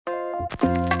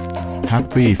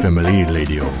Happy Family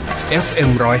Radio FM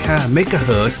 105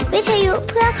 MHz วิทยุ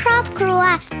เพื่อครอบครัว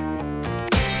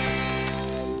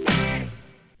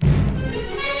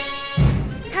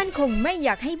ท่านคงไม่อย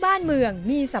ากให้บ้านเมือง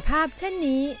มีสภาพเช่น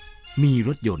นี้มีร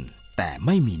ถยนต์แต่ไ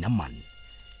ม่มีน้ำมัน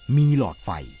มีหลอดไฟ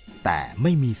แต่ไ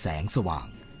ม่มีแสงสว่าง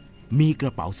มีกร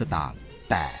ะเป๋าสตางค์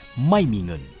แต่ไม่มีเ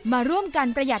งินมาร่วมกัน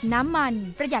ประหยัดน้ำมัน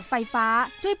ประหยัดไฟฟ้า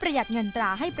ช่วยประหยัดเงินตรา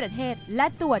ให้ประเทศและ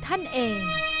ตัวท่านเอง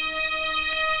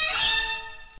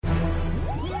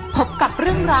พบกับเ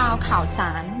รื่องราวข่าวส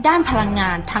ารด้านพลังง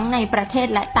านทั้งในประเทศ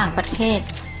และต่างประเทศ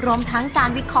รวมทั้งการ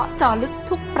วิเคราะห์เจาะลึก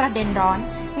ทุกประเด็นร้อน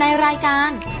ในรายการ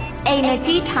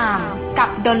Energy Time กับ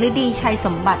ดลฤดีชัยส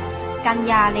มบัติกัญ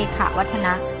ญาเลขาวัฒน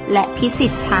ะและพิสิ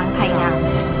ทธิ์ช้างไพงาม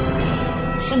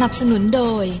สนับสนุนโด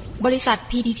ยบริษัท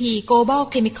PTT Global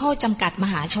Chemical จำกัดม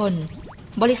หาชน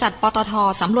บริษัทปตท.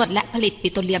สำรวจและผลิตปิ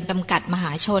โตรเลียมจำกัดมห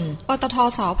าชนปตท.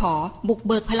สผ.บุกเ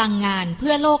บิกพลังงานเ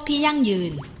พื่อโลกที่ยั่งยื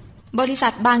นบริษั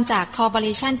ทบางจากคอร์ปอเร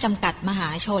ชั่นจำกัดมหา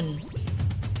ชน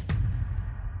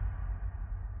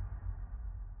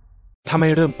ถ้าไม่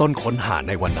เริ่มต้นค้นหาใ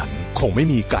นวันนั้นคงไม่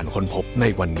มีการค้นพบใน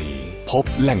วันนี้พบ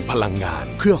แหล่งพลังงาน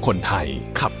เพื่อคนไทย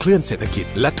ขับเคลื่อนเศรษฐกิจ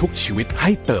และทุกชีวิตใ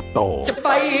ห้เติบโตจะไป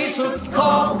สุดข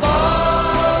อบฟ้า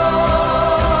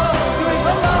ด้วยพ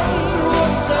ลังรว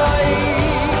มใจ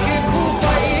เคียงคู่ไป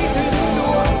ถึงด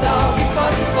วงดาวที่ฝั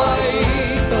นใฝ่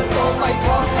เติบโตไปพ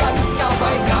ร้อมกันก้าวไป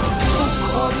กับทุก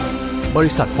คนบ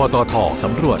ริษัทปตท.ส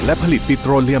ำรวจและผลิตปิโต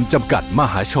รเลียมจำกัดม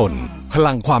หาชนพ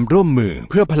ลังความร่วมมือ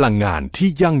เพื่อพลังงานที่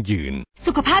ยั่งยืน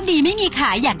สุขภาพดีไม่มีข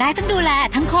ายอยากได้ต้องดูแล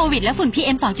ทั้งโควิดและฝุ่น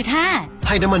PM 2.5 ใ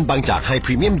ห้น้ำมันบางจากไฮพ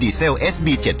รีเมียมดีเซล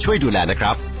SB7 ช่วยดูแลนะค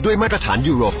รับด้วยมาตรฐาน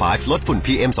ยูโร 5 ลดฝุ่น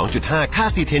PM 2.5 ค่า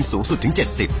ซีเทนสูงสุดถึง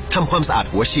 70 ทำความสะอาด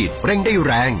หัวฉีดเร่งได้แ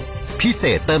รงพิเศ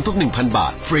ษเติมทุก 1,000 บา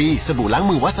ทฟรีสบู่ล้าง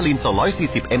มือวัสลิน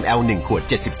240 ml 1 ขวด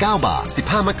79 บาท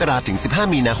15 มกราคมถึง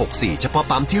15 มีนาคม64เฉพาะ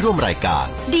ปั๊มที่ร่วมรายการ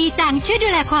ดีจังช่วยดู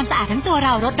แลความสะอาดทั้งตัวเร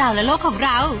ารถเราและโลกของเร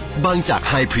าบางจาก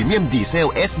ไฮพรีเมียมดีเซล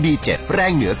SB7 แร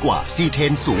งเหนือกว่าซีเท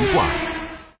นสูงกว่า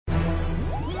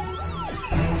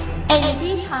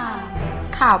Energy Time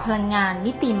ข่าวพลังงาน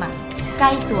มิติใหม่ใก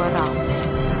ล้ตัวเรา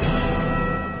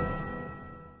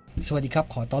สวัสดีครับ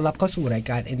ขอต้อนรับเข้าสู่ราย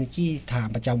การ Energy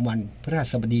Time ประจำวันพฤหั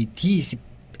สบดีที่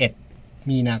11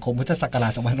มีนาคมพุทธศักรา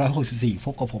ช2564พ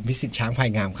บกับผมพิสิทธิ์ช้างไพ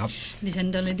งามครับดิฉัน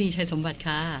ดลฤดีชัยสมบัติ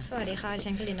ค่ะสวัสดีค่ะดิ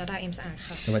ฉันกลินดาเอ็มสะอาด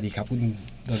ค่ะสวัสดีครับคุณ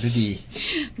ดลฤดี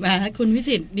มาคุณพิ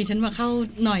สิทธิ์ดิฉันมาเข้า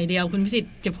หน่อยเดียวคุณพิสิท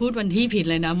ธิ์จะพูดวันที่ผิด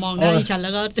เลยนะมองหน้าดิฉันแล้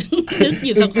วก็นึกอ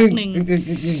ยู่สักพักนึง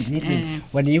นิดนึง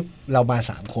วันนี้เรามา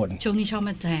3คนช่วงนี้ชอบ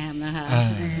มาแจมนะคะ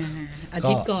อา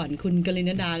ทิตย์ก่อนคุณกลิ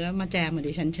นดาก็มาแจมมา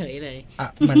ดิฉันเฉยเลย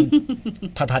มัน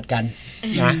ผัดกัน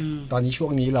นะตอนนี้ช่ว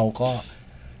งนี้เราก็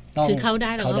คือเข้าไ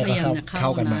ด้เราก็พยายามจะเข้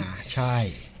ากันมาใช่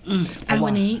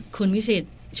วันนี้คุณวิสิท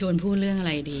ธิ์ชวนพูดเรื่องอะ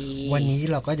ไรดีวันนี้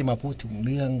เราก็จะมาพูดถึงเ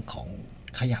รื่องของ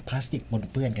ขยะพลาสติกปน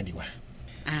เปื้อนกันดีกว่า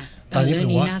ตอนนี้ถื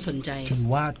อว่าน่าสนใจถือ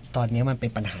ว่าตอนนี้มันเป็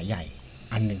นปัญหาใหญ่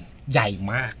อันหนึ่งใหญ่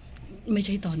มากไม่ใ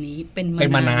ช่ตอนนี้เป็น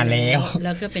มานานแล้วแ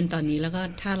ล้วก็เป็นตอนนี้แล้วก็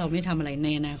ถ้าเราไม่ทำอะไรใน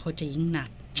อนาคตจะยิ่งหนัก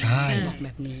ใช่บอกแบ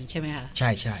บนี้ใช่ไหมคะใช่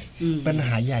ใช่ปัญห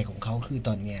าใหญ่ของเขาคือต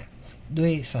อนเนี้ยด้ว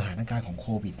ยสถานการณ์ของโค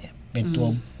วิดเนี่ยเป็นตัว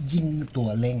ยิ่งตัว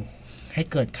เร่งให้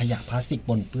เกิดขยะพลาสติกป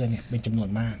นเปื้อนเนี่ยเป็นจำนวน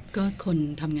มากก็คน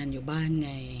ทำงานอยู่บ้านไ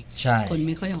งใช่คนไ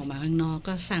ม่ค่อยออกมาข้างนอก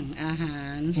ก็สั่งอาหา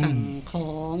รสั่งข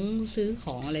องซื้อข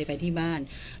องอะไรไปที่บ้าน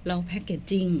เราแพ็คเกจ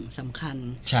จิ้งสำคัญ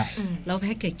ใช่เราแ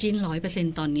พ็คเกจจิ้ง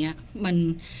 100% ตอนเนี้ย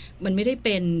มันไม่ได้เ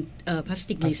ป็นพลาส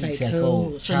ติกรีไซเคิล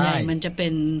ส่วนใหญ่มันจะเป็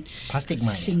นพลาสติกให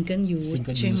ม่ซิงเกิลยูส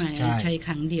ใช่ไหมใช้ค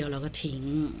รั้งเดียวแล้วก็ทิ้ง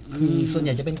คือส่วนให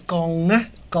ญ่จะเป็นกล่องนะ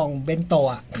กล่องเบนโต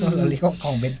ะเราเรียกว่ากล่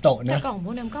องเบนโตะนะแต่กล่องพ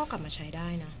วกนั้นก็กลับมาใช้ได้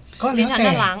นะก็แล้วแ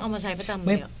ต่ล้างเอามาใช้ประจำเ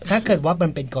ลยถ้าเกิดว่ามั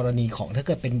นเป็นกรณีของถ้าเ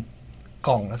กิดเป็นก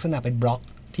ล่องลักษณะเป็นบล็อก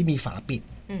ที่มีฝาปิด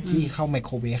ที่เข้าไมโค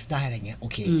รเวฟได้อะไรเงี้ยโอ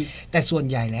เคแต่ส่วน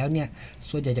ใหญ่แล้วเนี่ย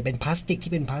ส่วนใหญ่จะเป็นพลาสติก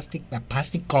ที่เป็นพลาสติกแบบพลาส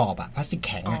ติกกรอบอะพลาสติกแ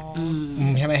ข็งอะ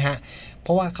ใช่ไหมฮะเพ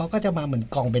ราะว่าเขาก็จะมาเหมือน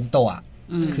กล่องเบนโตะ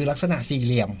คือลักษณะสี่เ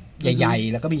หลี่ยมใหญ่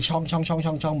ๆแล้วก็มีช่อง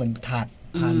เหมือนถาด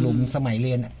หลุมสมัยเ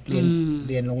รีย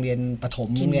นโรงเรียนประถม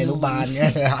โรงเรียนอนุบาลเนี่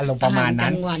ยอารมณ์ประมาณนั้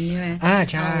นกลางวันใช่ไหม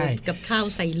ใช่กับข้าว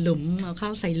ใส่หลุมเอาข้า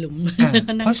วใส่หลุม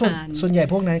เพราะส่วนใหญ่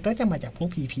พวกนั้นก็จะมาจากพวก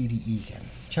PPE กัน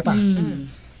ใช่ป่ะ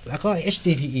แล้วก็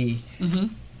HDPE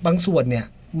บางส่วนเนี่ย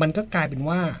มันก็กลายเป็น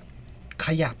ว่าข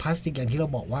ยะพลาสติกอย่างที่เรา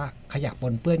บอกว่าขยะป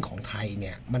นเปื้อนของไทยเ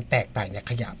นี่ยมันแตกต่างจาก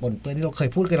ขยะปนเปื้อนที่เราเคย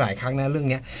พูดกันหลายครั้งนะเรื่อง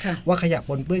นี้ว่าขยะป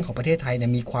นเปื้อนของประเทศไทยเนี่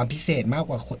ยมีความพิเศษมาก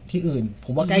กว่าที่อื่นผ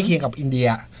มว่าใกล้เคียงกับอินเดีย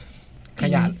ข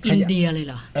ยะอินเดียเลยเ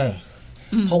หรอ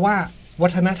เพราะว่าวั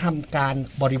ฒนธรรมการ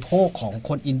บริโภคของค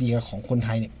นอินเดียของคนไท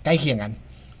ยเนี่ยใกล้เคียงกัน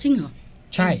จริงเหรอ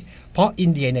ใช่เพราะอิ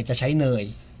นเดียเนี่ยจะใช้เนย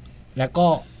แล้วก็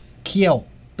เคี่ยว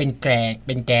เ เป็นแก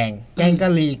งกะ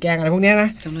หรี่แกงอะไรพวกเนี้ยนะ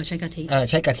ของเราใช้กะทิ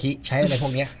ใช้กะทิใช้อะไรพว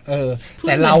กเนี้ยแ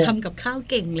ต่เราทำกับข้าว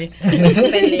เก่งเลยเป็น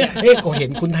เลยก็เห็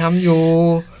นคุณทำอยู่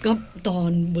ก็ตอ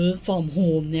นเวิร์กฟอร์มโฮ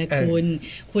มเนี่ย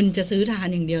คุณจะซื้อทาน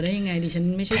อย่างเดียวได้ยังไงดิฉัน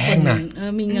ไม่ใช่คน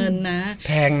มีเงินนะแ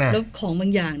พงนะแล้วของบา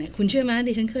งอย่างเนี่ยคุณเชื่อไหม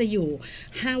ดิฉันเคยอยู่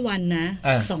5วันนะ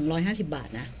250 บาท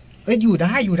นะอยู่ไ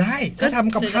ด้ก็ท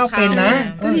ำกับข้าวเป็นนะ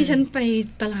ก็ดิฉันไป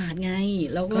ตลาดไง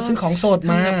แล้วก็ซื้อของสด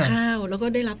มากับข้าวแล้วก็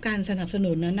ได้รับการสนับส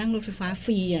นุนนะนั่งรถไฟฟ้าฟ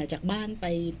รีจากบ้านไป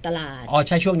ตลาดใ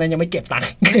ช่ช่วงนั้นยังไม่เก็บตังค์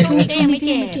ช่วงนี้ยังไม่เ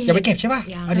ก็บใช่ป่ะ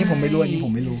อันนี้ผมไม่รู้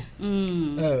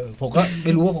ผมก็ไ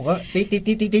ม่รู้ว่าผมก็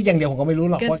ติ๊ดอย่างเดียวผมก็ไม่รู้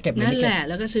หรอกว่าเก็บนั่นแหละ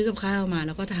แล้วก็ซื้อกับข้าวมาแ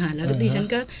ล้วก็ทานแล้วดิฉัน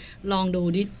ก็ลองดู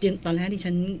ตอนแรกดิ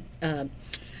ฉัน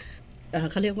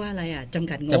เขาเรียกว่าอะไรจำ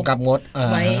กัดงบ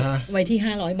ไว้ที่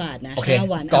500 บาทนะ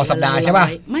5 วันต่อสัปดาห์ใช่ป่ะ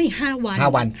ไม่5 วัน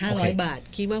500 บาท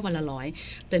คิดว่าวันละ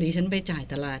100แต่ดิฉันไปจ่าย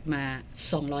ตลาดมา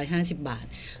250 บาท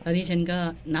แล้วดิฉันก็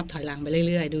นับถอยหลังไป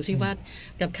เรื่อยๆดูซิว่า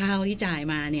กับข้าวที่จ่าย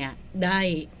มาเนี่ยได้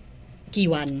กี่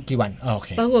วันโอเค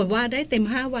ปรากฏว่าได้เต็ม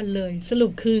5 วันเลยสรุ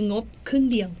ปคืองบครึ่ง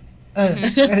เดียว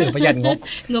ประหยัดงบ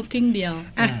ครึ่งเดียว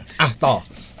ต่อ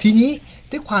ทีนี้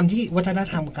ด้วยความที่วัฒน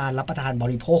ธรรมการรับประทานบ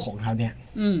ริโภคของเราเนี่ย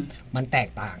มันแตก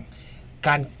ต่างก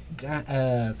าร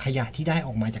ขยะที่ได้อ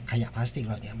อกมาจากขยะพลาสติก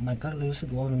เราเนี่ยมันก็รู้สึก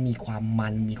ว่ามันมีความ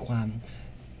มีความ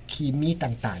เคมี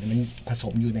ต่างๆมันผส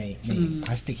มอยู่ในพ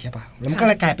ลาสติกใช่ป่ะแล้วมันก็เ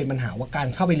ลยกลายเป็นปัญหาว่าการ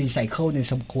เข้าไปรีไซเคิลใน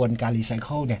สมควรการรีไซเ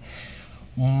คิลเนี่ย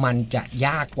มันจะย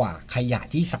ากกว่าขยะ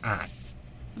ที่สะอาด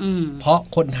เพราะ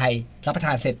คนไทยรับประท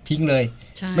านเสร็จทิ้งเลย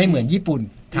ไม่เหมือนญี่ปุ่น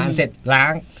ทานเสร็จล้า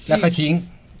งแล้วก็ทิ้ง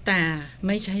แต่ไ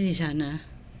ม่ใช่ดิฉันนะ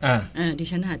ดิ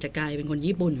ฉันอาจจะกลายเป็นคน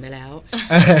ญี่ปุ่นไปแล้ว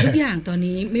ทุกอย่างตอน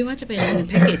นี้ไม่ว่าจะเป็นแ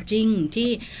พคเกจจิ้งที่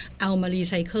เอามารี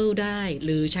ไซเคิลได้ห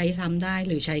รือใช้ซ้ำได้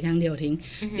หรือใช้ครั้งเดียวทิ้ง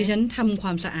ดิฉันทำคว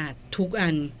ามสะอาดทุกอั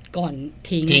นก่อน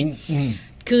ทิ้ง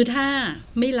คือถ้า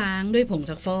ไม่ล้างด้วยผง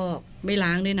ซักฟอกไม่ล้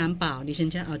างด้วยน้ำเปล่าดิฉัน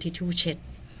จะเอาทิชชู่เช็ด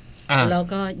แล้ว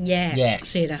ก็แยก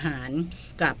เศษอาหาร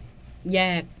กับแย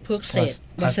กพวกเศษ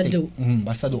วัส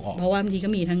ดุออกเพราะว่าบางทีก็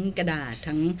มีทั้งกระดาษ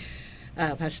ทั้ง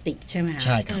พลาสติกใช่ไหมคะใ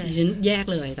ช่ครับดิฉันแยก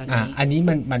เลยตอนนี้อันนี้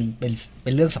มันเป็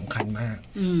นเรื่องสำคัญมาก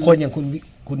คนอย่าง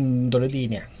คุณดลดี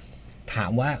เนี่ยถา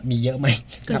มว่ามีเยอะไหม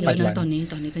ก็เยอะนะตอนนี้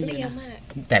ก็เยอะมาก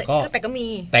แต่ก็มี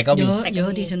เยอะ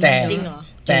ดิฉันจริงเหรอ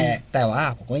แต่ว่า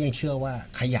ผมก็ยังเชื่อว่า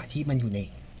ขยะที่มันอยู่ใน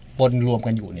ปนรวม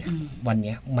กันอยู่เนี่ยวัน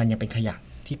นี้มันยังเป็นขยะ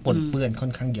ที่ปนเปื้อนค่อ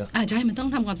นข้างเยอะใช่มันต้อง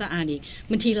ทำความสะอาดอีก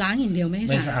บางทีล้างอย่างเดียวไม่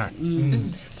สะอาด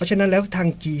เพราะฉะนั้นแล้วทาง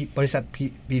บริษัท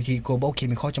PTT Global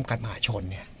Chemical จำกัดมหาชน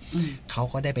เนี่ยเขา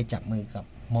ก็ได้ไปจับมือกับ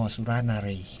ม.สุราษฎร์นา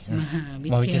รีมหา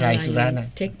วิทยาลัยสุราษฎร์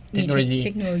เทคโนโล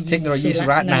ยีสุ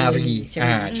ราษฎร์นารี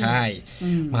ใช่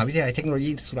มหาวิทยาลัยเทคโนโลยี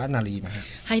สุราษฎร์นารีนะฮะ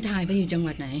ให้ทายไปอยู่จังห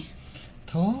วัดไหน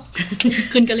โถ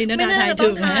คุณกลินดาทายถู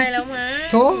กไหมแล้วมั้ย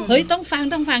โถเฮ้ยต้องฟัง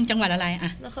จังหวัดอะไรอ่ะ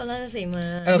นครราชสีมา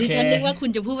ดิฉันนึกว่าคุณ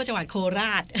จะพูดว่าจังหวัดโคร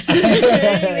าช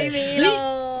ไม่มีหรอก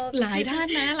หลายท่าน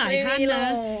นะหลายท่านนะ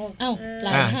หล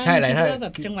ายท่านใช่หลายท่านแบ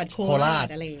บจังหวัดโคราช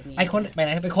อะไรอย่างเงี้ยไอคนไปไหน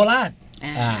ไปโคราช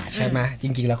ใช่ไหมจ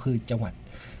ริงๆแล้วคือจังหวัด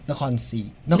นค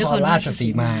รราชสี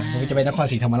มาผมจะไปนคร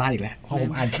ศรีธรรมราชอีกแล้วเพราะผ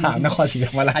มอ่านข่าวนครศรีธ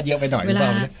รรมราชเยอะไปหน่อย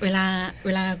เว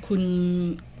ลาคุณ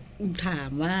ถา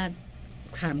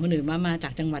มคนอื่นว่ามาจา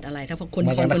กจังหวัดอะไรถ้าพวกคน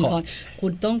คุ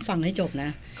ณต้องฟังให้จบนะ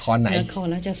ครไหนนคร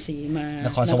ราชสีมาน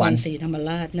ครสวรรค์ศรีธรรมร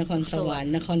าชนครสวรร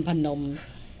ค์นครพนม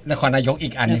นครนายกอี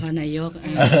กอันนครนายก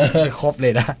ครบเล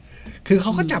ยนะคือเข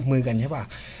าก็จับมือกันใช่ป่ะ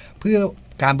เพื่อ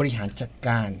การบริหารจัดก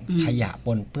ารขยะป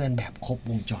นเปื้อนแบบครบ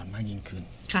วงจรมากยิ่งขึ้น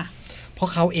ค่ะเพราะ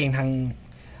เขาเองทาง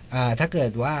ถ้าเกิ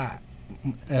ดว่า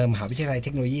มหาวิทยาลัยเท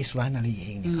คโนโลยีสุราษฎร์นารีเอ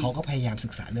งเนี่ยเขาก็พยายามศึ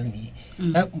กษาเรื่องนี้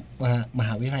และมห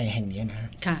าวิทยาลัยแห่งนี้นะ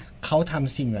เขาท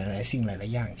ำสิ่งหลา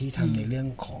ยๆอย่างที่ทำในเรื่อง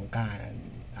ของการ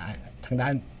ทางด้า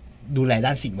นดูแลด้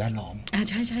านสิ่งแวดล้อม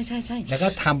ใช่แล้วก็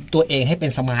ทำตัวเองให้เป็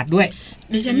นสมาร์ทด้วย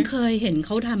ดิฉันเคยเห็นเข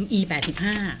าทำ E85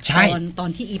 ตอน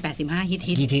ที่ E85 ฮิ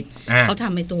ตเขาท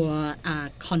ำในตัว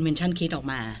convention kit ออก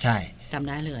มาใช่จำ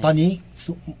ได้เลยตอนนี้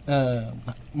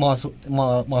ม.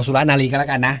สุราษฎร์นารีก็แล้ว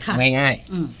กันนะง่าย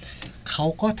ๆเขา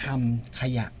ก็ทำข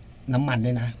ยะน้ำมันด้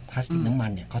วยนะพลาสติกน้ำมั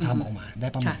นเนี่ยเขาทำออกมาได้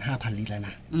ประมาณ 5,000 ลิตรแล้วน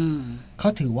ะเขา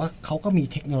ถือว่าเขาก็มี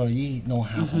เทคโนโลยีโน้ต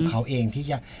ฮาวของเขาเองที่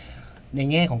จะใน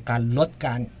แง่ของการล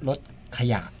ดข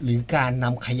ยะหรือการน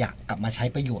ำขยะกลับมาใช้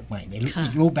ประโยชน์ใหม่ในอี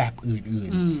กรูปแบบอื่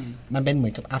นๆมันเป็นเหมื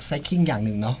อนกับอัพไซคลิงอย่างห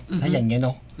นึ่งเนาะถ้าอย่างเงี้ยเน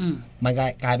าะมัน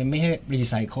กลายเป็นไม่ใช่รี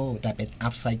ไซเคิลแต่เป็นอั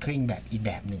พไซคลิงแบบอีกแ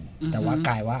บบหนึ่งแต่ว่าก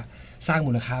ลายว่าสร้าง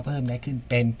มูลค่าเพิ่มได้ขึ้น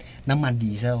เป็นน้ำมัน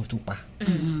ดีเซลถูกปะ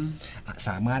ส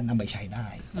ามารถนำไปใช้ได้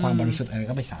ความบริสุทธิ์อะไร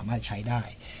ก็ไปสามารถใช้ได้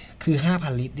คือ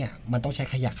 5,000 ลิตรเนี่ยมันต้องใช้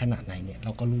ขยะขนาดไหนเนี่ยเร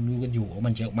าก็รู้กันอยู่ว่า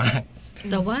มันเยอะมาก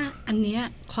แต่ว่าอันเนี้ย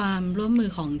ความร่วมมือ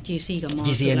ของ GC กับมอ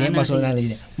GC อันนี้มอสุรานารี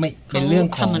เนี่ยไม่เป็นเรื่อง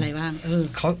ของทำอะไรบ้าง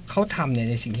เขาทำเนี่ย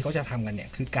ในสิ่งที่เขาจะทำกันเนี่ย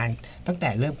คือการตั้งแต่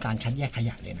เริ่มการคัดแยกขย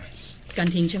ะเลยนะการ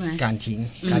ทิ้งใช่ไหมการทิ้ง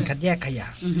การคัดแยกขยะ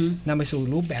นำไปสู่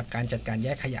รูปแบบการจัดการแย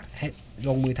กขยะให้ล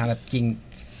งมือทำแบบจริง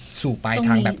สู่ปลายท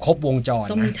างแบบครบวงจรน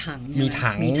ะต้องมี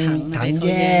ถังแ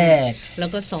ยกแล้ว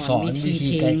ก็สอนวิธี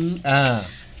ทิ้ง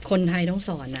คนไทยต้องส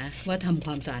อนนะว่าทำค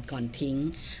วามสะอาดก่อนทิ้ง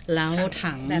แล้ว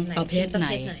ถังประเภทไหน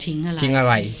ทิ้งอะ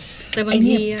ไรแต่บาง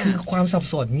ทีคือความสับ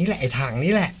สนนี่แหละไอ้ถัง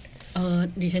นี่แหละ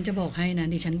ดิฉันจะบอกให้นะ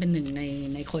ดิฉันเป็นหนึ่ง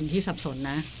ในคนที่สับสน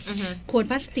นะขวด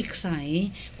พลาสติกใส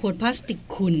ขวดพลาสติก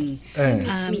ขุ่น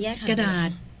กระดา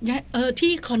ษ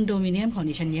ที่คอนโดมิเนียมของ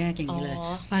ดิฉันแยกอย่างนี้เลย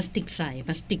พลาสติกใสพ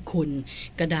ลาสติกขุ่น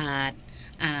กระดาษ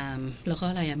แล้วก็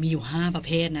อะไรมีอยู่5ประเ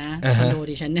ภทนะคอนโด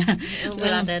ดิฉันเนี่ยเว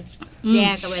ลาจะแย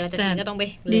กกับเวลาจะทิ้งก็ต้องไป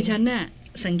ดิฉันน่ะ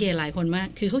สังเกตหลายคนมาก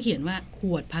คือเขาเขียนว่าข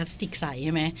วดพลาสติกใสใ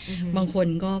ช่ไหมบางคน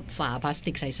ก็ฝาพลาส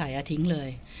ติกใสๆทิ้งเลย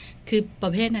คือปร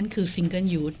ะเภทนั้นคือ single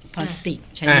use พลาสติก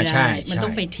ใช้ไม่ได้มันต้อ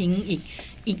งไปทิ้งอี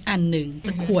กอันหนึ่งแ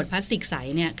ต่ขวดพลาสติกใส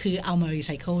เนี่ยคือเอามารีไ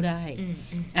ซเคิลได้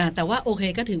แต่ว่าโอเค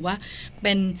ก็ถือว่าเ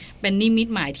ป็นนิมิต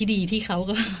หมายที่ดีที่เขา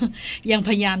ก็ ยังพ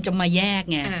ยายามจะมาแยก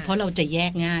ไงเพราะเราจะแย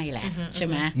กง่ายแหละใช่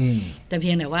ไหมแต่เพี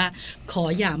ยงแต่ว่าขอ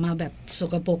อย่ามาแบบส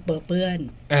กปรกเปื้อน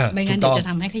ไม่งั้นเดี๋ยวจะ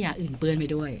ทำให้ขยะอื่นเปื้อนไป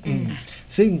ด้วย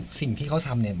ซึ่งสิ่งที่เขาท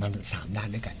ำเนี่ยมัน3ด้าน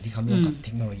ด้วยกันที่เขาร่วมกับเท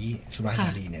คโนโลยีสุราษฎร์ธ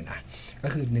านีเนี่ยนะก็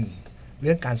คือ1เ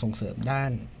รื่องการส่งเสริมด้า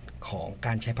นของก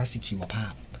ารใช้พลาสติกชีวภา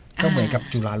พก็เหมือนกับ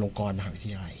จุฬาลงกรณ์มหาวิท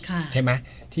ยาลัยใช่ไหม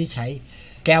ที่ใช้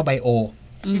แก้วไบโอ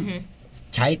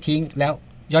ใช้ทิ้งแล้ว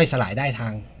ย่อยสลายได้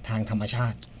ทางธรรมชา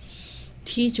ติ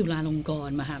ที่จุฬาลงกร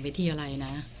ณ์มหาวิทยาลัยน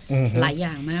ะหลายอ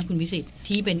ย่างมากคุณวิสิทธิ์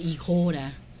ที่เป็นอีโคนะ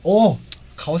โอ้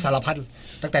เขาสารพัด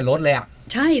ตั้งแต่รถเลยอ่ะ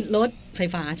ใช่รถไฟ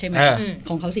ฟ้าใช่ไหมข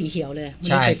องเขาสีเขียวเลย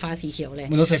รถไฟฟ้าสีเขียวเลย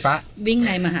รถไฟฟ้าวิ่งใ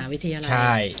นมหาวิทยาลั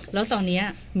ยแล้วตอนนี้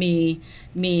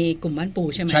มีกลุ่มบ้านปู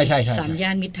ใช่ไหม3 ย่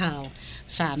านมิตรทาวน์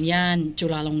3 ย่านจุ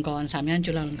ฬาลงกรณ์3 ย่าน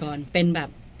จุฬาลงกรณ์เป็นแบบ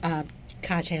ค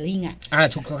าร์แชร์ริ่ง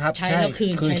ถูกครับใช้แล้วคื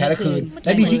นใช้แล้วคืนแ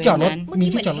ล้วมีที่จอดรถมี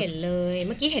ที่จอดรถเห็นเลยเ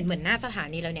มื่อกี้เห็นเหมือนหน้าสถา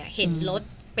นีแล้วเนี่ยเห็นรถ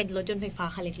เป็นรถยนต์ไฟฟ้า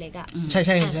คันเล็กๆใช่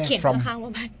เขียนข้างๆว่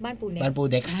าบ้านปู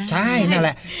เด็กใช่นั่นแห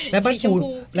ละและบ้านปู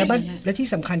และที่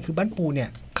สำคัญคือบ้านปูเนี่ย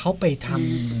เขาไปท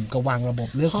ำกระวางระบบ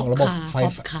เรื่องของระบบ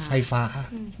ไฟ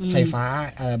ฟ้า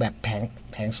แบบ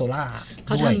แผงโซล่าเข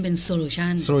าทำเป็นโซลู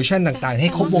ชันต่างๆให้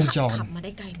ครบวงจรขับมาไ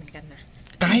ด้ไกลเหมือนกันนะ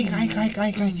ไกล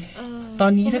ตอ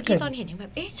นนี้ถ้าเกิดตอนเห็นยังแบ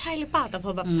บใช่หรือเปล่าแต่พ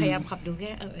อแบบพยายามขับดูแ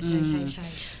ค่ใช่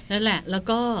นั่นแหละแล้ว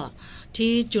ก็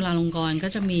ที่จุฬาลงกรณ์ก็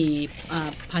จะมี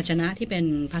ภาชนะที่เป็น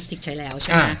พลาสติกใช้แล้วใ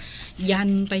ช่ไหมยัน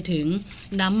ไปถึง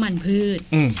น้ำมันพืช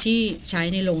ที่ใช้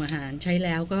ในโรงอาหารใช้แ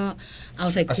ล้วก็เอา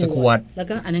ใส่ขวดแล้ว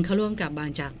ก็อันนั้นเขาร่วมกับบาง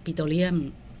จากปิโตรเลียม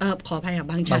ขออภัยกับ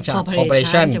บางจากคอร์ปอเร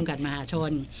ชั่นจำกัดมหาช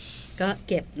นก็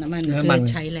เก็บน้ำมันพืช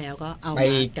ใช้แล้วก็เอาไป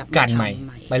กันใหม่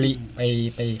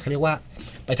ไปเขาเรียกว่า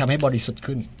ไปทำให้บริสุทธิ์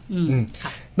ขึ้น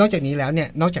นอกจากนี้แล้วเนี่ย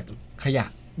นอกจากขยะ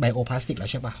ไบโอพลาสติกแล้ว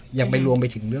ใช่ป่ะยังไปรวมไป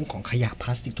ถึงเรื่องของขยะพล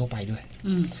าสติกทั่วไปด้วย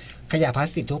ขยะพลาส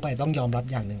ติกทั่วไปต้องยอมรับ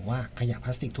อย่างหนึ่งว่าขยะพล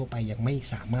าสติกทั่วไปยังไม่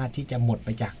สามารถที่จะหมดไป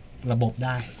จากระบบไ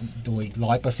ด้โดย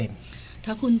 100% ถ้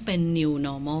าคุณเป็น new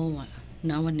normal อ่ะ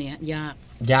นะวันนี้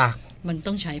ยากมัน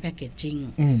ต้องใช้แพคเกจจิ้ง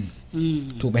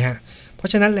ถูกไหมฮะเพรา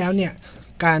ะฉะนั้นแล้วเนี่ย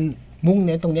การมุ่งเ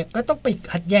น้นตรงนี้ก็ต้องไป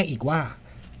คัดแยกอีกว่า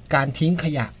การทิ้งข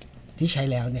ยะที่ใช้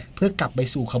แล้วเนี่ยเพื่อกลับไป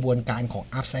สู่ขบวนการของ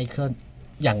อัพไซเคิล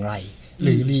อย่างไรห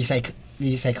รือรีไซ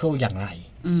เคิลอย่างไร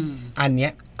อันเนี้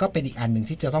ยก็เป็นอีกอันหนึ่ง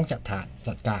ที่จะต้องจัด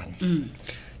การ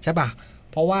ใช่ป่ะ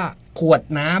เพราะว่าขวด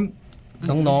น้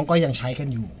ำน้องๆก็ยังใช้กัน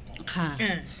อยู่ค่ะ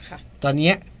ตอน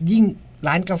นี้ยิ่ง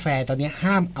ร้านกาแฟตอนนี้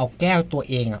ห้ามเอาแก้วตัว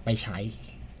เองไปใช้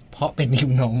เพราะเป็น new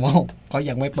normal ก็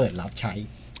ยังไม่เปิดรับใช้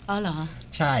อ๋อเหรอ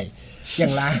ใช่อย่า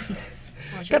งร้าน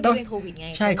ก็ต้องโควิดไง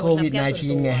ใช่โควิด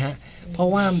-19 ไงฮะเพราะ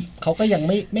ว่าเขาก็ยังไ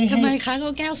ม่ให้ทำไมคะเข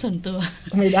าแก้วส่วนตัว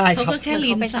ไม่ได้เขาก็แค่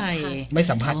ลิ้นใส่ไม่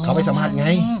สัมผัสเขาไปสัมผัสไง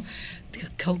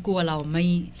เขากลัวเราไม่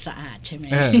สะอาดใช่ไหม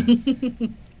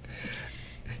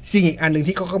สิ่งอีกอันหนึ่ง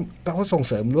ที่เขาส่ง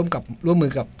เสริมร่วมมื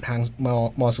อกับทาง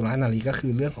มสุราษฎร์ธานีก็คื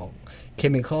อเรื่องของ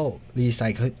chemical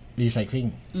recycling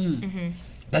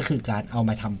ก็คือการเอา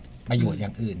มาทำประโยชน์อย่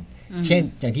างอื่นเช่น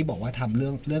อย่างที่บอกว่าทำเ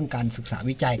รื่องการศึกษา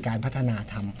วิจัยการพัฒนา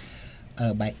ท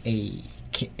ำใบ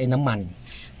น้ำมัน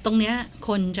ตรงเนี้ยค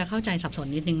นจะเข้าใจสับสน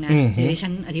นิดนึงนะเดี๋ยวฉั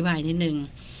นอธิบายนิดนึง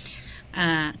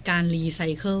การรีไซ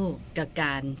เคิลกับก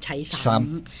ารใช้ซ้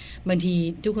ำบางที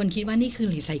ทุกคนคิดว่านี่คือ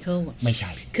รีไซเคิลไม่ใ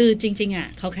ช่คือจริง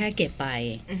ๆเขาแค่เก็บ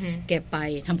ไป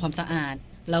ทำความสะอาด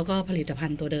แล้วก็ผลิตภั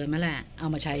ณฑ์ตัวเดิมนั่นแหละเอา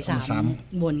มาใช้ซ้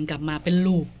ำวนกลับมาเป็น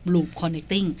ลูป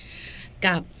connecting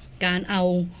กับการเอา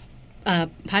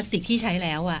พลาสติกที่ใช้แ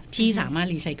ล้วอ่ะที่สามารถ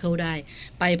รีไซเคิลได้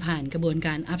ไปผ่านกระบวนก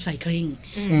ารอัพไซคลิง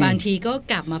บางทีก็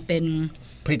กลับมาเป็น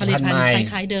ผลิตภัณฑ์ค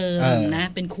ล้ายๆเดิมนะ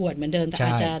เป็นขวดเหมือนเดิมแต่อ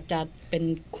าจจะเป็น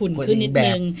ขุ่นขึ้นนิด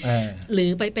นึงหรือ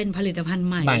ไปเป็นผลิตภัณฑ์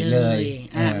ใหม่เลย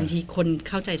บางทีคน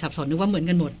เข้าใจสับสนนึกว่าเหมือน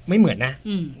กันหมดไม่เหมือนนะ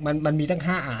มันมีตั้ง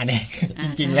5 R เนี่ยจ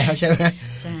ริงๆแล้วใช่ไหม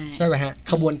ใช่ไหมฮะ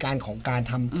ขบวนการของการ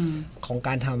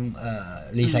ท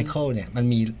ำรีไซเคิลเนี่ยมัน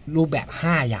มีรูปแบบ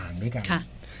5 อย่างด้วยกัน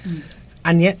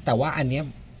อันเนี้ยแต่ว่าอันเนี้ย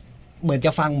เหมือนจ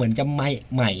ะฟังเหมือนจะให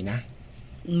ม่นะ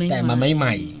แต่มันไม่ให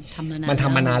ม่มันท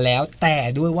ำมานานแล้วแต่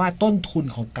ด้วยว่าต้นทุน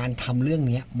ของการทำเรื่อง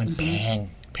นี้มันแ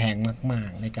พงมาก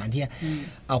ๆในการที่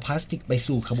เอาพลาสติกไป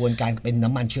สู่ขบวนการเป็นน้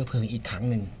ำมันเชื้อเพลิงอีกครั้ง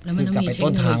หนึ่งคือกลับไป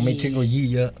ต้นทางไม่เทคโนโลยี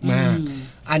เยอะมาก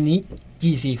อันนี้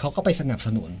GC เขาก็ไปสนับส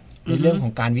นุนในเรื่องขอ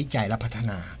งการวิจัยและพัฒ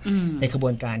นาในกระบว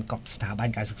นการกับสถาบัน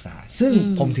การศึกษาซึ่ง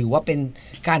ผมถือว่าเป็น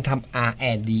การทำ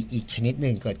R&D อีกชนิดห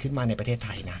นึ่งเกิดขึ้นมาในประเทศไท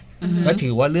ยนะและถื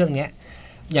อว่าเรื่องนี้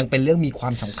ยังเป็นเรื่องมีควา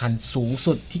มสำคัญสูง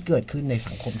สุดที่เกิดขึ้นใน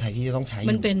สังคมไทยที่จะต้องใช้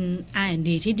มันเป็น R&D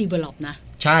ที่ develop นะ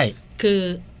ใช่คือ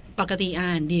ปกติ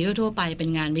R&D ทั่วไปเป็น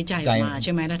งานวิจัยออกมาใ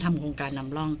ช่ไหมแล้วทำโครงการน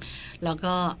ำร่องแล้ว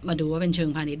ก็มาดูว่าเป็นเชิง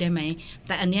พาณิชย์ได้ไหมแ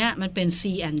ต่อันเนี้ยมันเป็น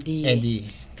C&D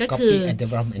ก็คือ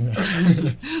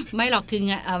ไม่หรอกคือ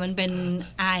มันเป็น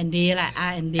R&D แหละ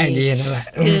R&D นั่นแหละ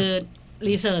คือ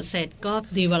รีเสิร์ชเสร็จก็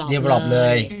develop เล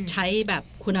ยใช้แบบ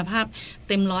คุณภาพ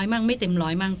เต็ม100มั่งไม่เต็ม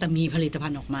100มั่งแต่มีผลิตภั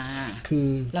ณฑ์ออกมาคือ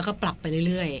แล้วก็ปรับไป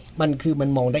เรื่อยๆมัน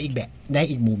มองได้อีกแบบได้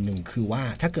อีกมุมหนึ่งคือว่า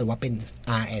ถ้าเกิดว่าเป็น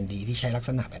R&D ที่ใช้ลักษ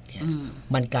ณะแบบนี้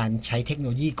มันการใช้เทคโน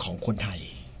โลยีของคนไทย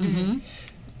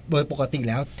โดยปกติ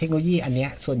แล้วเทคโนโลยีอันเนี้ย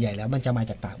ส่วนใหญ่แล้วมันจะมา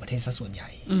จากต่างประเทศซะส่วนใหญ่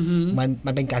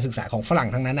มันเป็นการศึกษาของฝรั่ง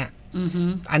ทั้งนั้นอ่ะ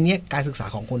อันเนี้ยการศึกษา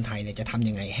ของคนไทยเนี่ยจะทำ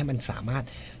ยังไงให้มันสามารถ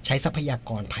ใช้ทรัพยา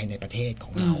กรภายในประเทศข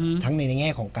องเราทั้งในแ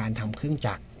ง่ของการทำเครื่อง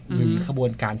จักรหรือขบว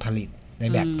นการผลิตใน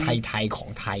แบบไทยๆของ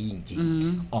ไทยจริง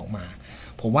ๆออกมา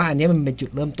ผมว่าอันนี้มันเป็นจุด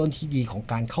เริ่มต้นที่ดีของ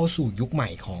การเข้าสู่ยุคใหม่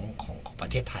ของประ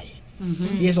เทศไทย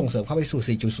ที่จะส่งเสริมเข้าไป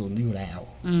สู่ 4.0 อยู่แล้ว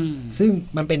ซึ่ง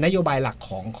มันเป็นนโยบายหลัก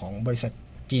ของบริษัท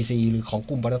GC หรือของ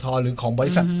กลุ่มปตท.หรือของบ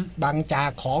ริษัทบางจา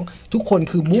กของทุกคน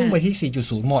คือมุ่งไปที่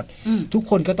 4.0 หมดทุก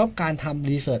คนก็ต้องการทำ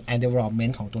Research and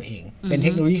Development ของตัวเองเป็นเท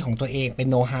คโนโลยีของตัวเองเป็น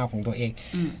Know-how ของตัวเอง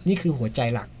นี่คือหัวใจ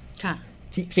หลัก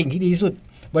สิ่งที่ดีที่สุด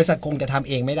บริษัทคงจะทำ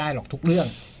เองไม่ได้หรอกทุกเรื่อง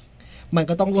มัน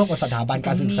ก็ต้องร่วมกับสถาบันก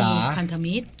ารศึกษาพันธ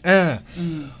มิตร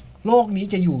โลกนี้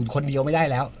จะอยู่คนเดียวไม่ได้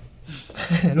แล้ว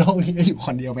โลกนี้จะอยู่ค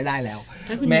นเดียวไม่ได้แล้ว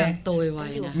ถ้าคุณอยากโตไว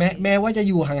นะแม้ว่าจะ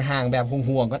อยู่ห่างๆแบบ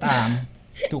ห่วงๆก็ตาม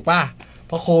ถูกป่ะ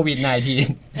เพราะโควิด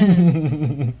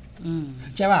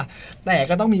-19 ใช่ป่ะแต่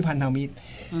ก็ต้องมีพันธมิตร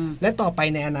และต่อไป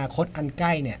ในอนาคตอันใก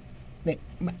ล้เนี่ย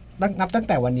นับตั้งแ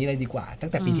ต่วันนี้เลยดีกว่าตั้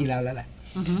งแต่ปีที่แล้วแล้วแหละ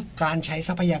การใช้ท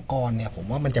รัพยากรเนี่ยผม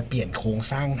ว่ามันจะเปลี่ยนโครง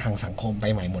สร้างทางสังคมไป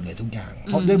ใหม่หมดเลยทุกอย่างเ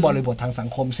พราะด้วยบริบททางสัง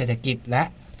คมเศรษฐกิจและ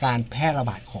การแพร่ระ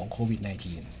บาดของโควิด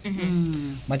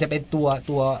 -19 มันจะเป็นตั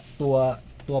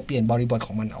วเปลี่ยนบริบทข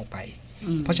องมันออกไป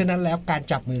เพราะฉะนั้นแล้วการ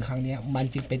จับมือครั้งนี้มัน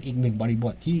จึงเป็นอีกหนึ่งบริบ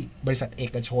ทที่บริษัทเอ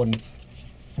กชน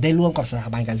ได้ร่วมกับสถา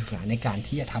บันการศึกษาในการ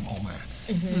ที่จะทำออกมา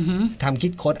ทำคิ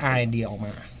ดค้น R&D ออกม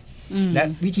าและ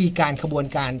วิธีการขบวน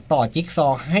การต่อจิ๊กซอ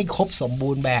ว์ให้ครบสมบู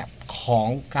รณ์แบบของ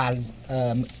การ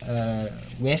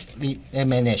waste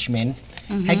management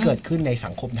ให้เกิดขึ้นในสั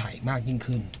งคมไทยมากยิ่ง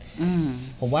ขึ้น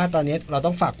ผมว่าตอนนี้เราต้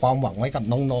องฝากความหวังไว้กับ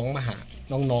น้องๆมาหา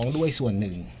น้องๆด้วยส่วนห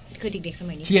นึ่งคือเด็กๆส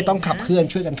มัยนี้ที่จะต้องขับเคลื่อน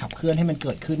ช่วยกันขับเคลื่อนให้มันเ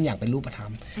กิดขึ้นอย่างเป็นรูปธรร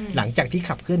มหลังจากที่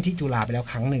ขับเคลื่อนที่จุฬาไปแล้ว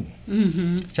ครั้งหนึ่ง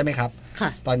ใช่ไหมครับ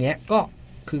ตอนนี้ก็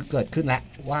คือเกิดขึ้นแล้ว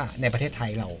ว่าในประเทศไท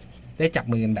ยเราได้จับ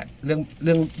มือแบบเ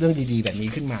รื่องดีๆแบบนี้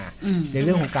ขึ้นมาในเ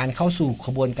รื่องของการเข้าสู่ข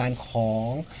บวนการของ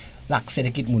หลักเศรษฐ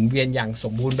กิจหมุนเวียนอย่างส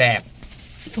มบูรณ์แบบ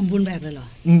เลยเหรอ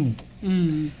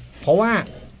เพราะว่า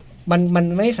มัน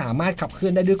ไม่สามารถขับเคลื่อ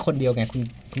นได้ด้วยคนเดียวไงคุณ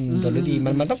ดลฤดี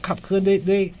มันต้องขับเคลื่อน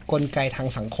ด้วยกลไกทาง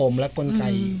สังคมและกล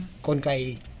ไก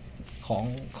ข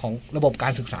องระบบกา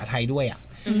รศึกษาไทยด้วยอ่ะ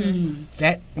แล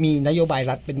ะมีนโยบาย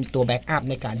รัฐเป็นตัวแบ็กอัพ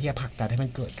ในการที่จะผลักดันให้มั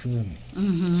นเกิดขึ้น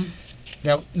แ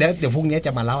ล้วเดี๋ยวพรุ่งนี้จ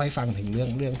ะมาเล่าให้ฟังถึงเ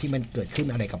รื่องที่มันเกิดขึ้น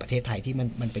อะไรกับประเทศไทยที่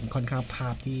มันเป็นค่อนข้างภา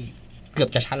พที่เกือบ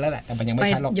จะชัดแล้วแหละแต่มันยังไม่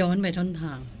ชัดหรอกย้อนไปต้นท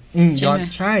างย้อน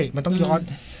ใช่มันต้องย้อน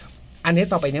อันนี้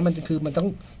ต่อไปนี้มันคือ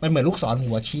มันเหมือนลูกศร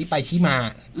หัวชี้ไปชี้มา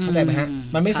เข้าใจไหมฮะ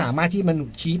มันไม่สามารถที่มัน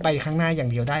ชี้ไปข้างหน้าอย่า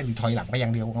งเดียวได้หรือถอยหลังไปอย่า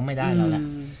งเดียวก็ไม่ได้แล้วแหละ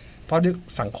เพราะด้วย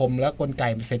สังคมและกลไก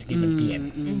เศรษฐกิจมันเปลี่ยน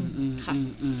ค่ะ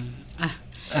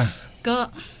ก็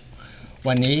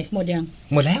วันนี้หมดยัง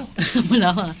หมดแล้ว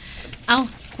เอ้า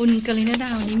คุณกฤษณา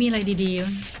วันนี้มีอะไรดี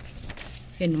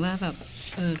ๆเห็นว่าแบบ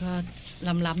ก็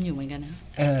ล้ำอยู่เหมือนกันนะ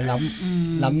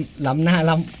ล้ำห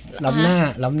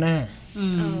น้า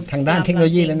ทางด้านเทคโนโล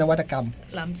ยีและนวัตกรรม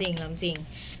ล้ำจริง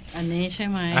อันนี้ใช่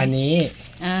ไหมอันนี้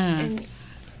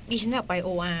ดิฉันอยากไป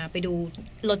OR ไปดู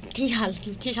รถที่ชา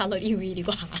ร์จรถ EV ดี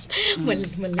กว่าเหมือน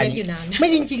เลื่อนอยู่นานไม่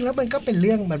จริงๆแล้วมันก็เป็นเ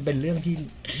รื่องที่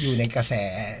อยู่ในกระแส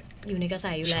อยู่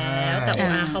แล้วแต่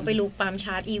OR เขาไปลุกปั๊มช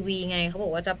าร์จ EV ไงเขาบอ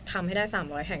กว่าจะทำให้ได้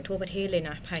300แห่งทั่วประเทศเลย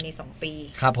นะภายใน2ปี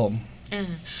ครับผม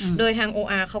โดยทาง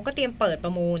OR เขาก็เตรียมเปิดปร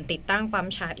ะมูลติดตั้งปั๊ม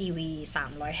ชาร์จ EV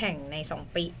 300แห่งใน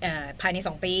2ปีภายใน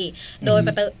2ปีโดยป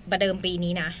ระเดิมปี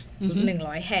นี้นะ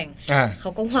100แห่งเข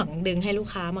าก็หวังดึงให้ลูก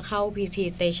ค้ามาเข้า PT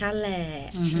Station แหละ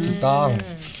ถูกต้อง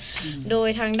โดย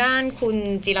ทางด้านคุณ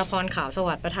จิรพรขาวส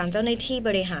วัสดิ์ประธานเจ้าหน้าที่บ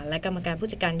ริหารและกรรมการผู้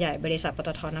จัดการใหญ่บริษัทปต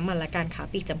ท.น้ำมันและการค้า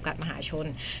ปลีกจำกัดมหาชน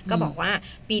ก็บอกว่า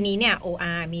ปีนี้เนี่ย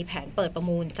OR มีแผนเปิดประ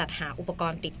มูลจัดหาอุปก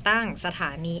รณ์ติดตั้งสถ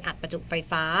านีอัดประจุไฟ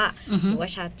ฟ้าหรือว่า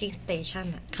Charging Station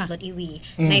รถ EV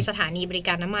ในสถานีบริก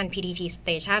ารน้ำมัน PTT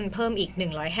Station เพิ่มอีก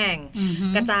100แห่ง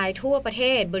กระจายทั่วประเท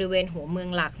ศบริเวณหัวเมือง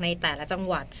หลักในแต่ละจัง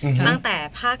หวัดตั้งแต่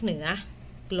ภาคเหนือ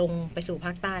ลงไปสู่ภ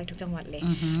าคใต้ทุกจังหวัดเลย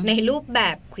ในรูปแบ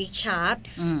บ Quick Charge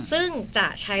ซึ่งจะ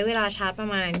ใช้เวลาชาร์จประ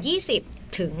มาณ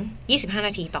20ถึง25น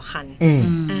าทีต่อคัน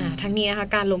ทั้งนี้นะคะ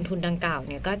การลงทุนดังกล่าว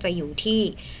เนี่ยก็จะอยู่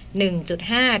ที่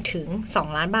 1.5 ถึง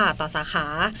 2 ล้านบาทต่อสาขา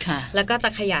แล้วก็จะ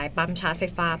ขยายปั๊มชาร์จไฟ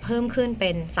ฟ้าเพิ่มขึ้นเป็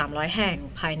น300แห่ง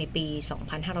ภายในปี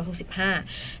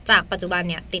2565จากปัจจุบัน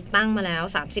เนี่ยติดตั้งมาแล้ว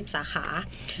30สาขา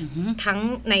ทั้ง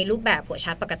ในรูปแบบหัวช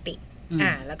าร์จปกติ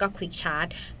แล้วก็ Quick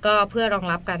Charge ก็เพื่อรอง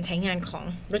รับการใช้งานของ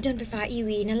รถยนต์ไฟฟ้า EV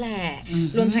นั่นแหละ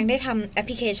รวมทั้งได้ทำแอปพ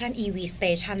ลิเคชัน EV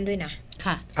Station ด้วยนะ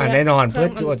ค่ะแน่นอนเพื่อ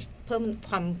เพิ่ม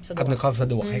ความสะดวกอำนวยความสะ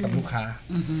ดวกให้กับลูกค้า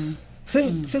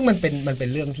ซึ่งมันเป็น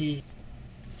เรื่องที่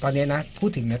ตอนนี้นะพูด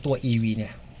ถึงนะตัว EV เนี่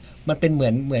ยมันเป็นเห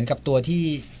มือนกับตัว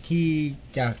ที่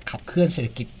จะขับเคลื่อนเศรษฐ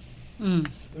กิจ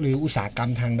หรืออุตสาหกรร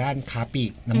มทางด้านค้าปลี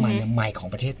กน้ำมันใหม่ของ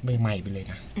ประเทศใหม่ๆไปเลย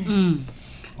นะ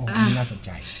โอ้น่าสนใจ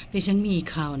ดิฉันมี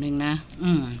ข่าวหนึ่งนะ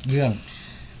เรื่อง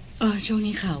ช่วง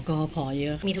นี้ข่าวก็พอเย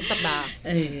อะมีทุกสัปดาห์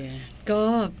ก็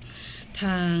ท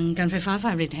างการไฟฟ้าฝ่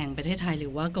ายผลิตแห่งประเทศไทยหรื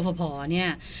อว่ากฟผเนี่ย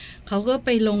เขาก็ไป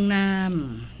ลงนาม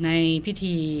ในพิ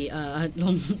ธี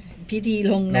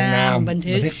ลงนามบัน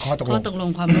ทึกข้อตกลง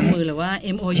ความร่วมมือหรือว่า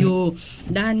MOU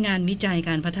ด้านงานวิจัยก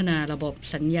ารพัฒนาระบบ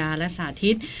สัญญาและสา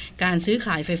ธิตการซื้อข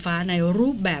ายไฟฟ้าในรู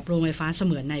ปแบบโรงไฟฟ้าเส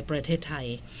มือนในประเทศไทย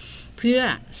เพื่อ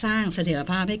สร้างเสถียร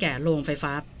ภาพให้แก่โรงไฟฟ้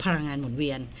าพลังงานหมุนเวี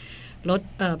ยนลด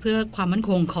เพื่อความมั่น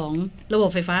คงของระบบ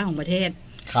ไฟฟ้าของประเทศ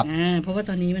เพราะว่า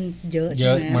ตอนนี้มันเยอะใ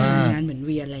ช่ไหมพลังงานหมุนเ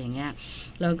วียนอะไรอย่างเงี้ย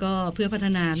แล้วก็เพื่อพัฒ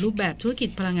นารูปแบบธุรกิจ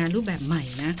พลังงานรูปแบบใหม่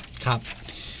นะครับ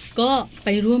ก็ไป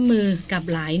ร่วมมือกับ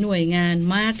หลายหน่วยงาน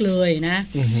มากเลยนะ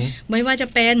ไม่ว่าจะ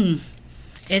เป็น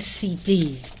SCG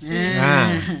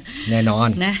แน่นอน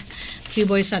นะคือ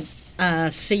บริษัท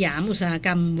สยามอุตสาหกร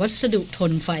รมวัสดุท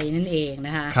นไฟนั่นเองน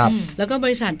ะคะแล้วก็บ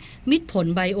ริษัทมิตรผล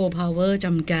ไบโอพาวเวอร์จ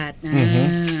ำกัด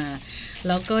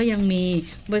แล้วก็ยังมี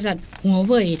บริษัทหัวเ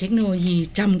ว่ยเทคโนโลยี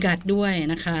จำกัดด้วย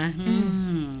นะคะ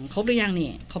ครบหรือยัง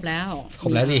นี่ครบแล้ว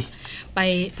ดิไป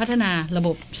พัฒนาระบ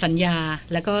บสัญญา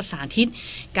และก็สาธิต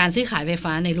การซื้อขายไฟ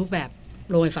ฟ้าในรูปแบบ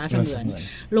โรงไฟฟ้าเสมือน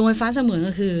โรงไฟฟ้าเสมือน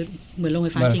ก็คือเหมือนโรงไฟ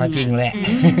ฟ้าจริงแหละ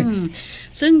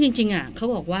ซึ่งจริงๆเขา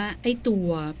บอกว่าไอ้ตัว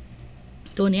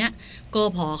เนี้ยก็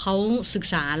พอเขาศึก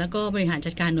ษาแล้วก็บริหาร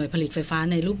จัดการหน่วยผลิตไฟฟ้า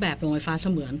ในรูปแบบโรงไฟฟ้าเส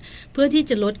มือนเพื่อที่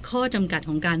จะลดข้อจำกัด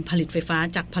ของการผลิตไฟฟ้า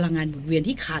จากพลังงานหมุนเวียน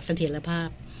ที่ขาดเสถียรภาพ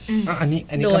อันนี้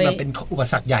ก็เป็นอุป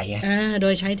สรรคใหญ่ไงโด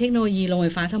ยใช้เทคโนโลยีโรงไฟ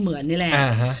ฟ้าเสมือนนี่แหละ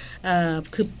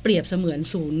คือเปรียบเสมือน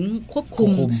ศูนย์ควบคุม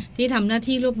ที่ทำหน้า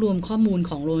ที่รวบรวมข้อมูล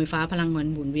ของโรงไฟฟ้าพลังงาน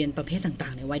หมุนเวียนประเภทต่า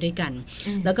งๆไว้ด้วยกัน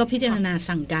แล้วก็พิจารณา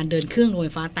สั่งการเดินเครื่องโรงไฟ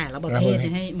ฟ้าแต่ละประเภท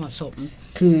ให้เหมาะสม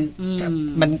คือ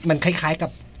มันคล้ายๆกั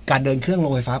บการเดินเครื่องโร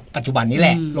งไฟฟ้าปัจจุบันนี้แห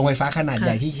ละโรงไฟฟ้าขนาดให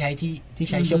ญ่ที่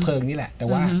ใช้เชื้อเพลิงนี่แหละแต่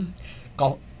ว่าก็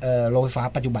โรงไฟฟ้า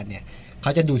ปัจจุบันเนี่ยเข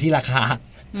าจะดูที่ราคา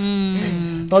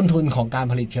ต้นทุนของการ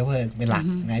ผลิตเชื้อเพลิงเป็นหลัก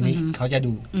นะนี่เขาจะ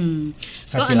ดู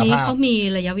ก็อันนี้เขามี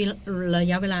ระยะ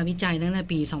เวลาวิจัยตั้งแต่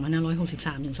ปี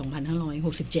2563ถึง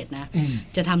2567นะ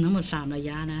จะทำทั้งหมด3ระ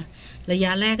ยะนะระย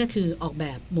ะแรกก็คือออกแบ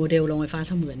บโมเดลโรงไฟฟ้าเ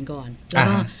สมือนก่อนแล้ว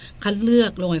ก็คัดเลือ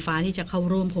กโรงไฟฟ้าที่จะเข้า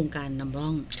ร่วมโครงการนำร่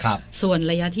องส่วน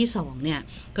ระยะที่2เนี่ย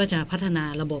ก็จะพัฒนา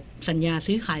ระบบสัญญา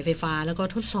ซื้อขายไฟฟ้าแล้วก็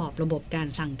ทดสอบระบบการ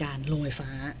สั่งการโรงไฟฟ้า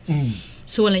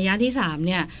ส่วนระยะที่3เ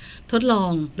นี่ยทดลอ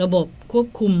งระบบควบ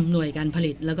คุมหน่วยการผ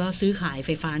ลิตแล้วก็ซื้อขายไฟ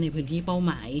ฟ้าในพื้นที่เป้าห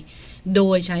มายโด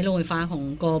ยใช้โรงไฟฟ้าของ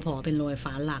กพ.เป็นโรงไฟ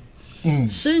ฟ้าหลัก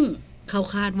ซึ่งเขา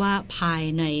คาดว่าภาย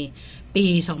ในปี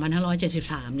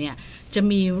2573เนี่ยจะ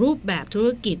มีรูปแบบธุร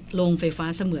กิจโรงไฟฟ้า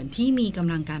เสมือนที่มีก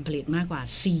ำลังการผลิตมากกว่า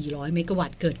400เมกะวั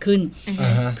ตต์เกิดขึ้น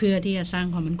เพื่อที่จะสร้าง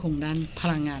ความมั่นคงด้านพ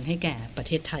ลังงานให้แก่ประเ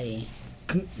ทศไทย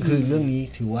คือเรื่องนี้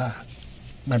ถือว่า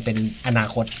มันเป็นอนา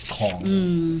คตของ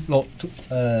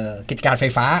กิจการไฟ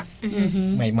ฟ้า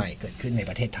ใหม่ๆเกิดขึ้นใน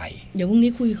ประเทศไทยเดี๋ยวพรุ่ง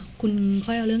นี้คุณ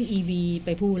ค่อยเอาเรื่อง EV ไป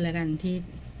พูดแล้วกันที่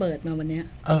เปิดมาวันเนี้ย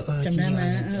จำได้ไหม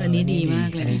อันนี้ดีมาก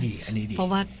เลยอันนี้ดีเพราะ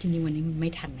ว่าจริงๆวันนี้มันไม่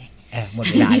ทันไงหมด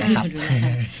เวลาแล้วครับ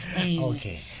โอเค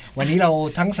วันนี้เรา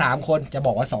ทั้ง3คนจะบ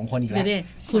อกว่า2คนอีกแล้ว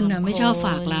คุณนะไม่ชอบฝ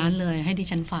ากร้านเลยให้ดิ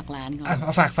ฉันฝากร้านก่อน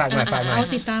ฝากหน่อยเอา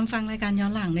ติดตามฟังรายการย้อ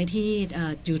นหลังในที่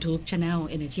YouTube Channel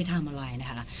Energy Time Online นะ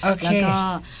คะแล้วก็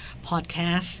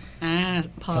Podcast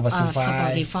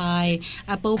Spotify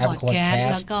Apple Podcast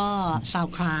แล้วก็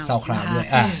SoundCloud ด้วย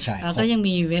ใช่แล้วก็ยัง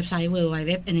มีเว็บไซต์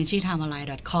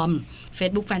www.energytimeonline.com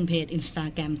Facebook Fanpage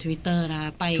Instagram Twitter นะ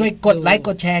ไปช่วยกดไลค์ก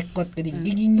ดแชร์กดกระดิ่ง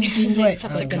ยิ่งด้วย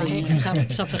Subscribe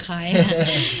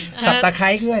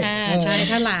ด้วยใช่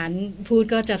ถ้าหลานพูด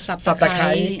ก็จะ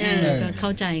Subscribe ก็เข้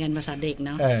าใจกันภาษาเด็กเ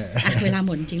นาะเวลาหม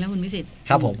ดจริงแล้วคุณวิสิทธิ์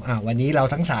ครับผมวันนี้เรา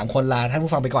ทั้ง3คนลาท่าน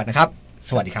ผู้ฟังไปก่อนนะครับ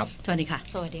สวัสดีครับสวัสดีค่ะ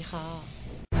สวัสดีค่ะ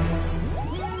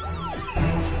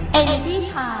Energy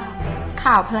Time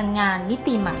ข่าวพลังงานมิ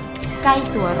ติใหม่ใกล้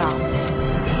ตัวเรา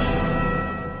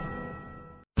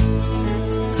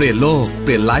เปลี่ยนโลกเป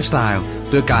ลี่ยนไลฟ์สไตล์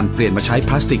ด้วยการเปลี่ยนมาใช้พ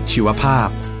ลาสติกชีวภาพ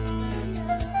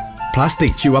พลาสติ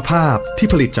กชีวภาพที่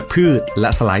ผลิตจากพืชและ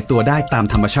สลายตัวได้ตาม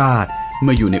ธรรมชาติเ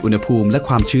มื่ออยู่ในอุณหภูมิและค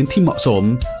วามชื้นที่เหมาะสม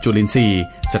จุลินทรีย์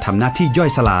จะทำหน้าที่ย่อย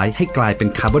สลายให้กลายเป็น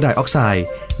คาร์บอนไดออกไซด์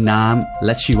น้ำแล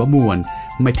ะชีวมวล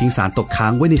ไม่ทิ้งสารตกค้า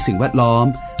งไว้ในสิ่งแวดล้อม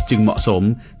จึงเหมาะสม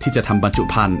ที่จะทำบรรจุ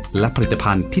ภัณฑ์และผลิต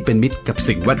ภัณฑ์ที่เป็นมิตรกับ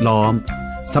สิ่งแวดล้อม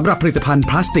สำหรับผลิตภัณฑ์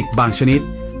พลาสติกบางชนิด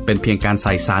เป็นเพียงการใ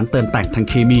ส่สารเติมแต่งทาง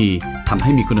เคมีทำใ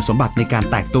ห้มีคุณสมบัติในการ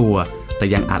แตกตัวแต่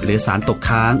ยังอาจเหลือสารตก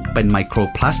ค้างเป็นไมโคร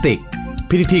พลาสติก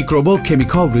PTT Global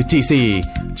Chemical หรือ GC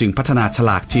จึงพัฒนาฉ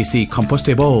ลาก GC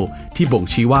Compostable ที่บ่ง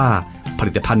ชี้ว่าผ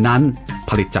ลิตภัณฑ์นั้น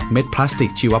ผลิตจากเม็ดพลาสติ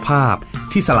กชีวภาพ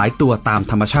ที่สลายตัวตาม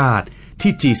ธรรมชาติ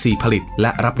ที่ GC ผลิตแล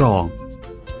ะรับรอง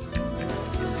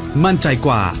มั่นใจก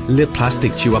ว่าเลือกพลาสติ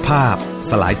กชีวภาพ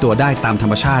สลายตัวได้ตามธร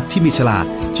รมชาติที่มีฉลาก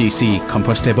GC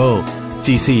Compostable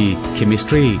GC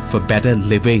Chemistry for Better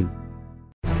Living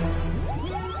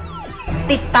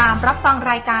ติดตามรับฟัง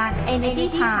รายการ Energy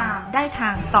Time ได้ทา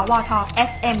งสวท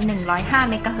FM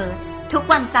 105 MHz ทุก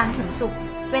วันจันทร์ถึงศุกร์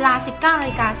เวลา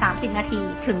 19:30 น.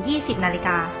ถึง 20:00 น.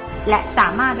และสา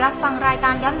มารถรับฟังรายก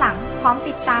ารย้อนหลังพร้อม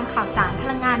ติดตามข่าวสารพ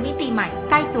ลังงานมิติใหม่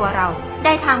ใกล้ตัวเราไ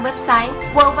ด้ทางเว็บไซต์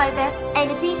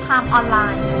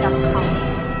www.energytimeonline.com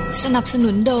สนับสนุ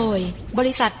นโดยบ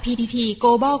ริษัท PTT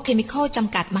Global Chemical จ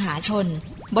ำกัดมหาชน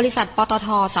บริษัทปตท.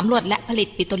สำรวจและผลิต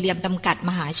ปิโตรเลียมจำกัด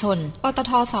มหาชนปต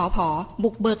ท.สผ.บุ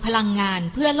กเบิกพลังงาน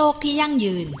เพื่อโลกที่ยั่ง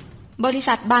ยืนบริ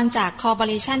ษัทบางจากคอร์ปอเ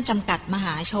รชั่นจำกัดมห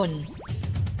าชน